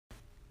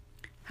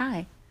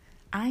Hi,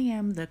 I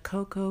am the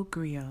Coco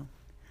Griot.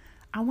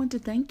 I want to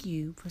thank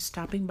you for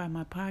stopping by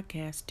my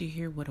podcast to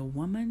hear what a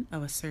woman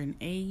of a certain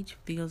age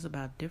feels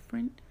about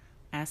different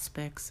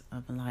aspects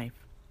of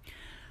life.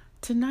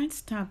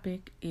 Tonight's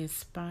topic is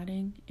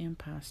spotting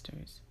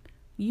imposters.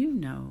 You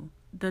know,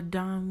 the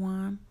Don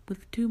Juan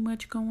with too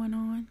much going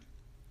on.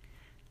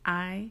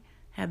 I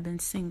have been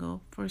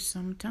single for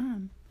some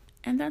time,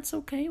 and that's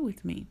okay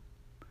with me.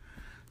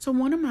 So,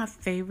 one of my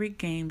favorite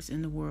games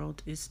in the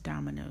world is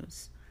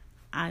dominoes.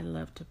 I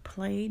love to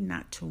play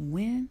not to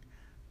win,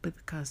 but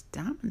because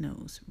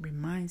dominoes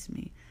reminds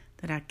me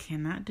that I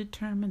cannot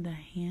determine the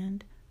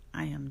hand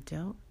I am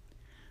dealt,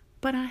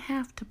 but I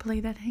have to play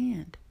that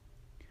hand.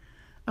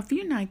 A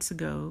few nights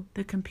ago,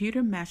 the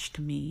computer matched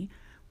me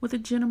with a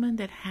gentleman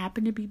that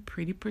happened to be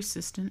pretty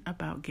persistent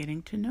about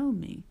getting to know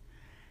me.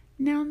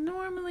 Now,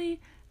 normally,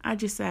 I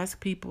just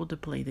ask people to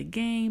play the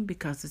game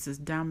because this is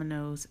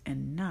dominoes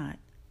and not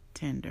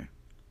Tinder.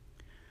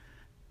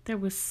 There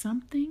was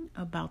something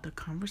about the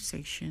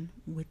conversation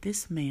with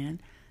this man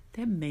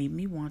that made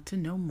me want to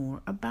know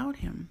more about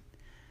him.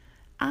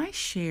 I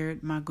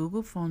shared my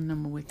Google phone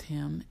number with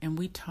him and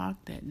we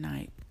talked that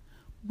night.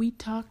 We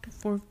talked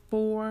for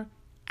 4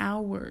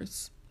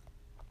 hours.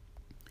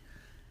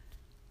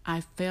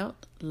 I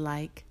felt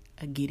like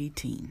a giddy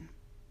teen.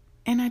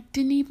 And I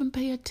didn't even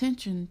pay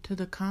attention to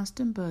the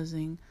constant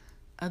buzzing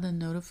of the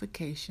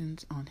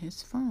notifications on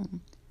his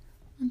phone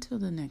until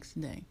the next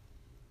day.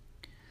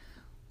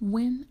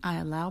 When I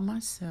allowed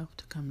myself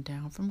to come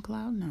down from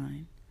cloud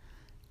 9,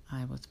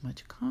 I was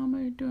much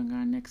calmer during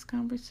our next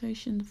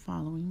conversation the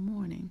following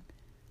morning.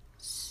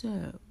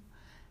 So,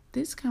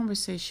 this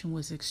conversation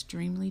was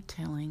extremely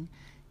telling,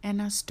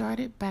 and I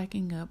started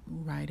backing up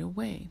right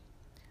away.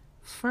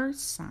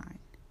 First sign,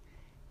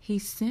 he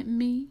sent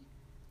me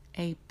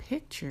a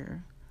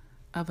picture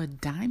of a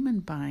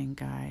diamond buying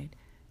guide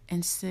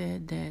and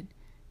said that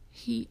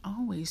he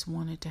always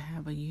wanted to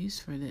have a use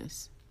for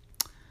this.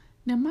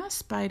 Now, my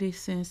spidey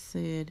sense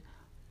said,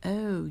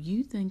 "Oh,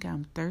 you think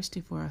I'm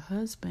thirsty for a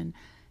husband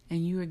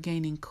and you are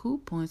gaining cool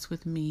points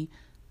with me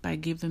by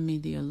giving me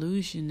the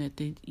illusion that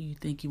you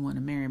think you want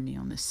to marry me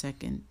on the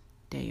second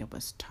day of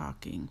us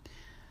talking."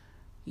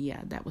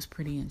 Yeah, that was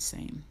pretty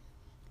insane.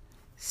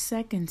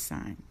 Second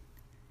sign,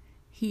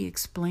 he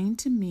explained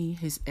to me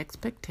his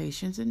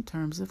expectations in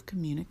terms of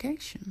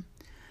communication.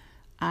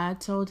 I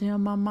told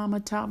him my mama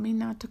taught me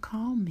not to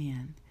call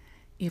men.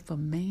 If a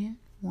man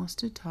wants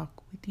to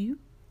talk with you,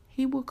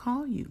 he will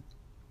call you.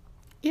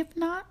 If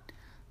not,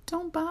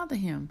 don't bother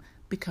him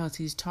because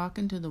he's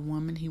talking to the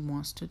woman he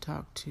wants to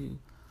talk to.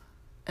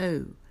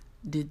 Oh,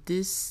 did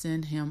this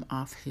send him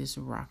off his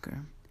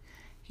rocker?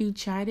 He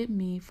chided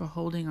me for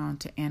holding on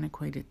to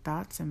antiquated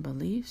thoughts and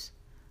beliefs.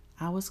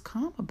 I was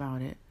calm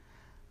about it,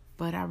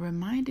 but I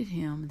reminded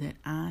him that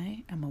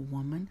I am a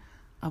woman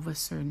of a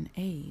certain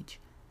age,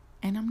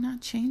 and I'm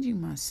not changing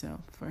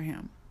myself for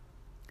him.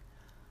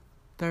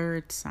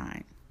 Third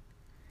sign.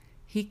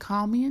 He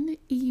called me in the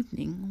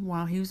evening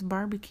while he was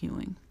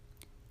barbecuing.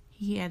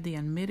 He had the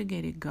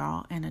unmitigated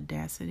gall and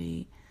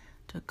audacity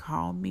to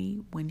call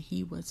me when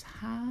he was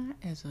high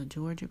as a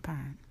Georgia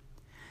pine.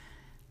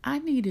 I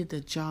needed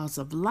the jaws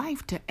of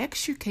life to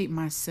extricate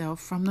myself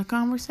from the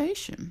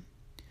conversation.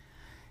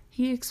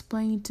 He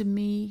explained to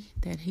me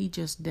that he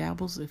just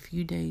dabbles a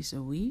few days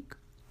a week.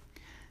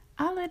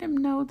 I let him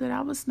know that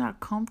I was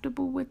not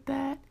comfortable with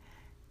that,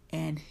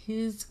 and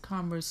his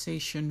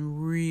conversation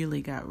really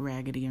got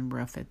raggedy and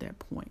rough at that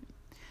point.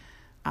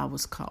 I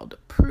was called a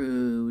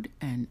prude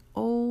and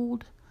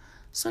old.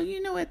 So,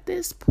 at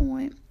this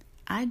point,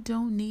 I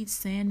don't need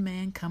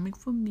Sandman coming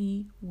for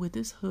me with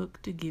his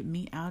hook to get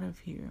me out of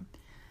here.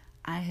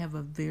 I have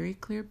a very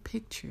clear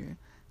picture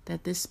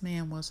that this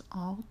man was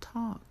all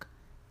talk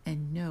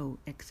and no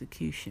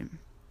execution.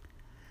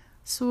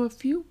 So, a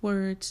few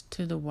words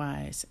to the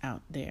wise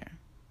out there.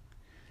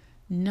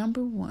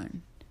 Number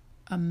 1,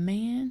 a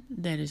man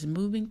that is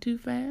moving too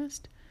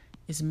fast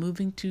is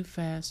moving too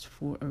fast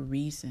for a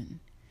reason.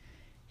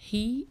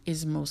 He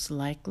is most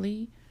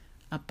likely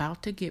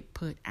about to get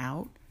put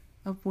out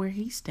of where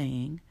he's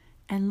staying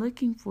and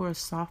looking for a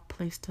soft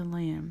place to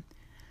land.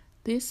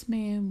 This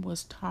man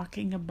was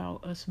talking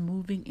about us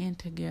moving in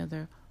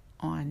together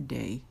on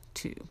day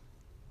 2.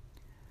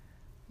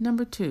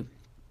 Number 2,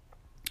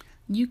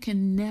 you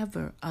can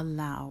never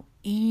allow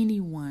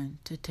anyone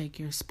to take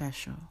your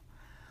special.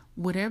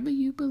 Whatever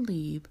you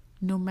believe,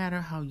 no matter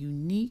how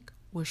unique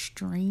or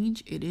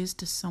strange it is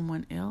to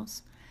someone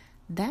else,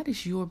 that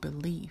is your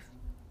belief.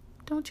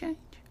 Don't change.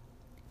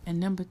 And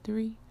number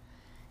 3,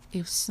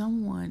 if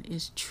someone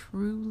is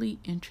truly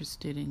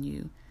interested in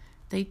you,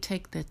 they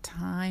take the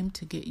time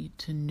to get you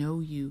to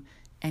know you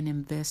and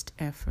invest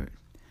effort.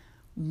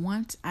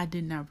 Once I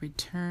did not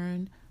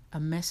return a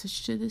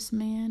message to this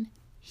man,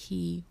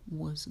 he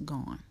was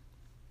gone.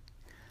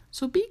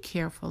 So be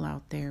careful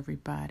out there,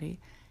 everybody.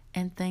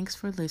 And thanks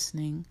for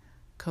listening.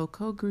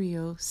 Coco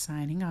Griot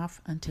signing off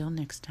until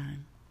next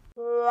time.